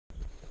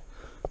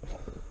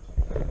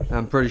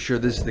I'm pretty sure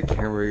this is the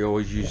camera he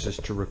always uses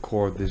to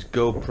record, this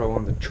GoPro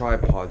on the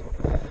tripod.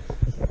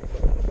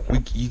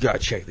 You gotta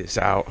check this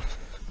out.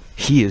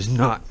 He is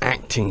not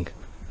acting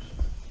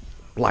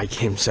like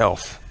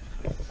himself.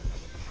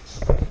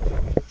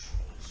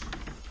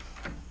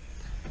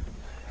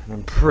 And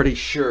I'm pretty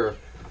sure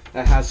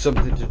that has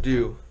something to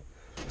do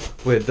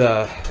with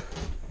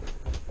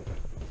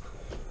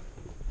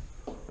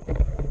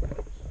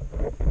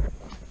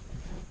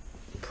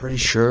pretty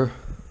sure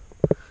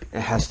it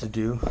has to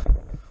do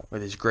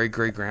with his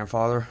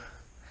great-great-grandfather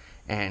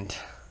and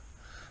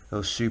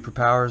those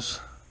superpowers.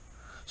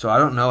 So I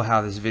don't know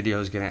how this video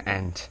is gonna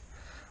end.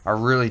 I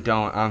really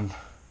don't.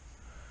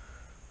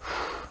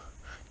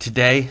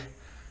 Today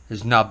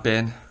has not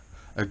been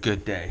a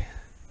good day.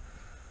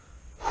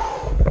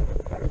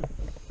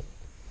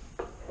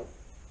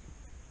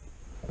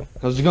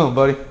 How's it going,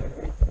 buddy?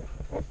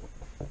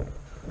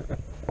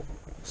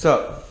 What's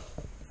up?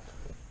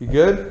 You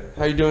good?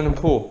 How you doing in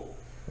pool?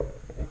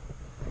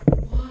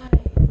 Why?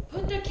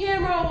 Put the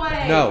camera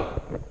away!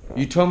 No.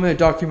 You told me to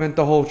document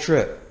the whole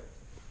trip.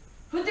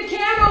 Put the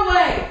camera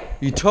away!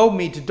 You told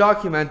me to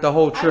document the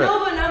whole trip. I know,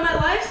 but not my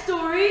life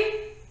story.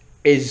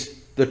 Is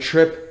the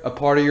trip a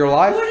part of your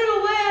life? Put it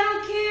away, I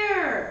don't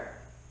care.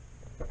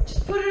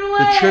 Just put it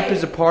away. The trip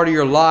is a part of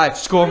your life.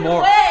 Score Put it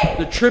more. away.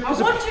 The trip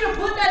is I want you to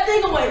put that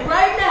thing away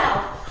right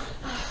now.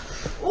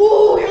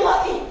 Ooh, you're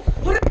lucky.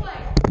 Put it away.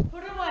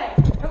 Put it away.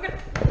 I'm gonna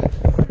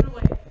put it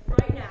away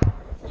right now.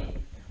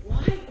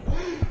 Why? Oh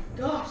my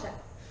gosh.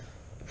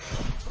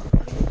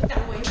 Put that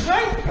away,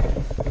 right?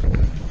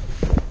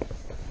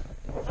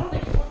 I don't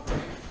think you want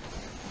that.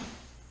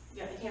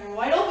 You got the camera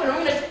wide open.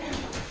 I'm gonna.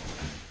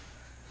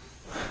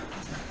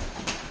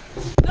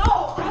 No,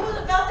 I was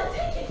about to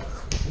take it.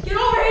 Get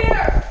over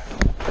here.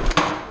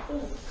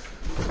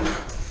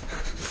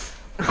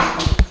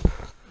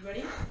 You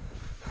ready?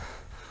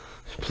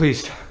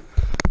 Please.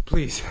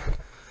 Please.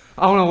 I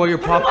don't know what your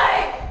Put it problem. away.